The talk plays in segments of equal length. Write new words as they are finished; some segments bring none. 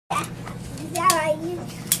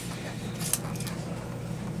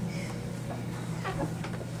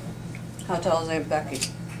How tall is Aunt Becky?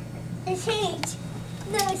 It's huge.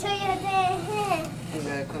 No, so you're there. You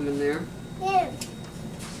gotta come in there. Yeah.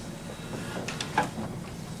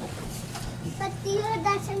 But do you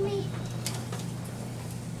that's me?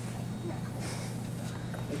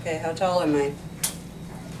 Okay, how tall am I?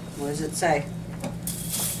 What does it say?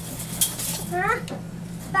 Huh?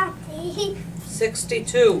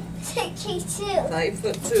 62. 62.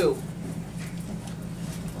 5'2".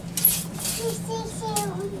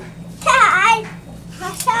 62. Dad,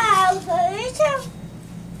 how tall?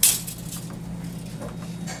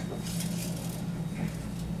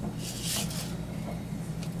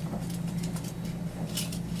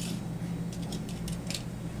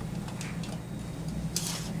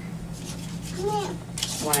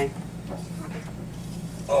 Why?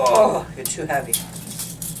 Oh, you're too heavy.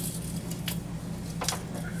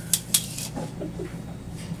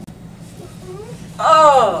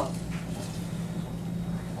 Oh!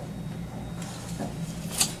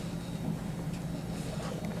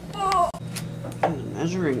 I'm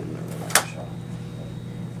measuring in the garage.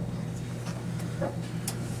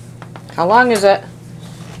 How long is it?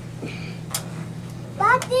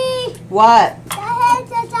 Daddy, What? the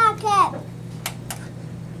head's a jacket.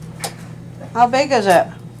 How big is it?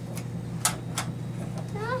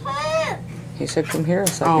 He said come here a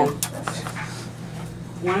second. Oh.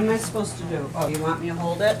 What am I supposed to do? Oh, you want me to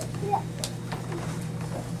hold it? Yeah.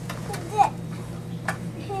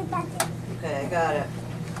 Okay, I got it.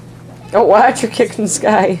 Oh, watch, you're kicking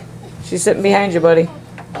Skye. She's sitting behind you, buddy.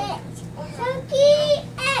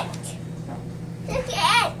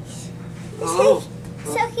 Oh.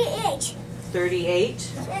 Sucky H.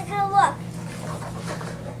 38. Look.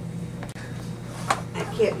 I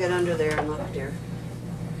can't get under there and look, dear.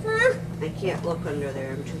 Huh? I can't look under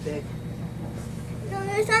there. I'm too big. No,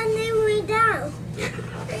 there's something way down.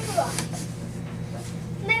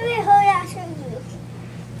 Maybe hold out some you.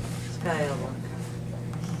 Skye will look.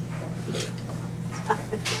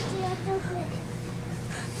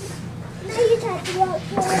 Now you talk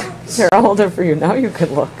about They're older for you. Now you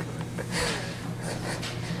can look.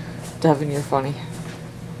 Devon, you're funny.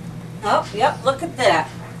 Oh, yep, look at that.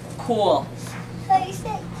 Cool. So you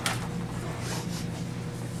say,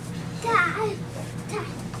 Dad, Dad.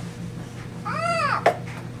 Ow!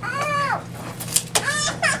 Ow!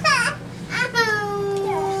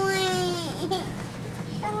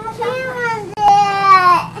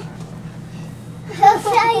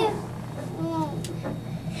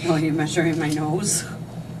 Oh, you're measuring my nose?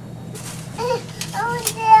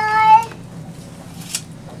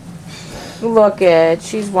 Look at,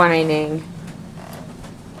 she's whining.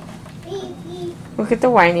 Look at the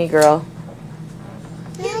whiny girl.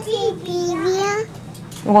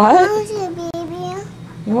 What?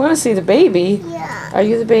 You want to see the baby? Yeah. Are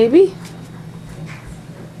you the baby?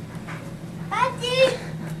 Daddy,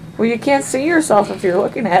 Well, you can't see yourself if you're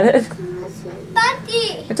looking at it.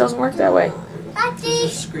 Daddy, It doesn't work that way. There's a Daddy,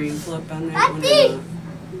 screen flip on that one. Daddy.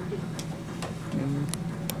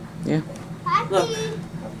 Yeah. Look.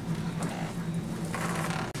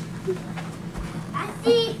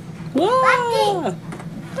 Daddy, Whoa!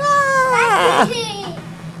 Daddy,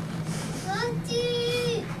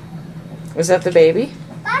 Daddy, Is that the baby?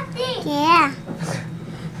 Daddy. Yeah.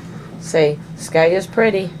 Say, Skye is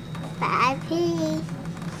pretty. Daddy.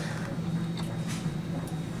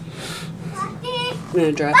 I'm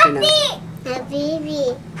gonna drop you now. The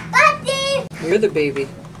baby. Daddy. You're the baby.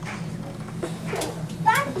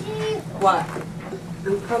 Daddy. What?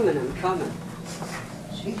 I'm coming.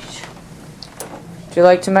 Sheesh. Do you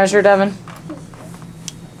like to measure, Devon?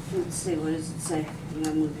 Let's see, what does it say? I'm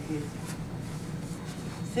gonna move it here.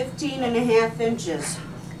 15.5 inches.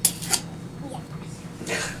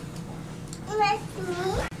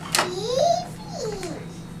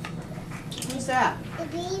 Who's that? The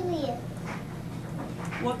baby.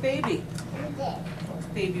 What baby?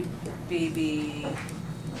 Baby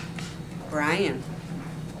Brian.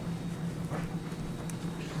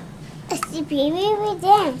 It's the baby right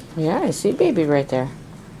there. Yeah, I see baby right there.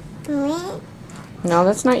 Me? No,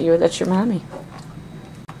 that's not you. That's your mommy.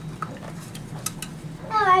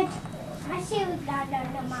 Oh, I see we got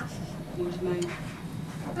the mom. Who's mine?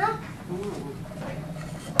 Huh? Oh.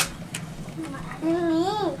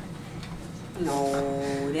 Me.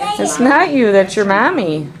 No, that's It's mine. not you. That's your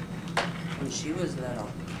mommy. When she was little.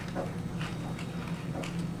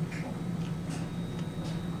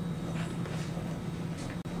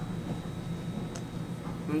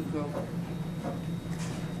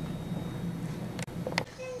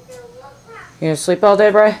 You gonna sleep all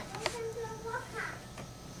day, Bri?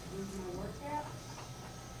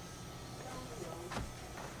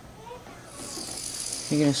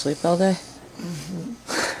 You gonna sleep all day?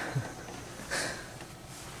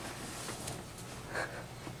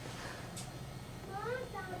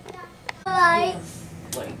 Like,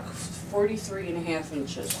 Like 43.5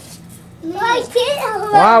 inches.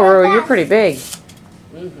 Wow, Rue, you're pretty big.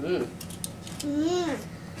 Mm-hmm. Mm.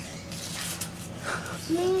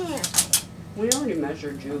 Mm. We already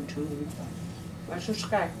measured you too. Where's your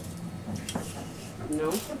sky?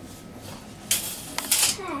 No?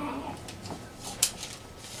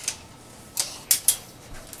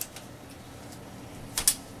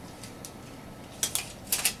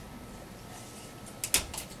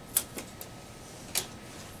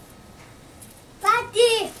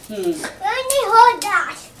 Daddy, Hmm. let me hold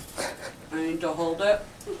that. I need to hold it.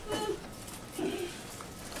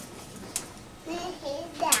 Let me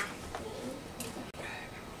hold that.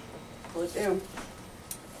 Pull it down.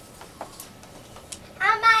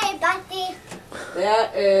 How many, Daddy?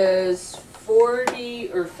 That is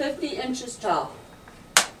 40 or 50 inches tall.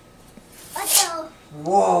 What's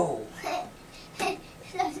Whoa.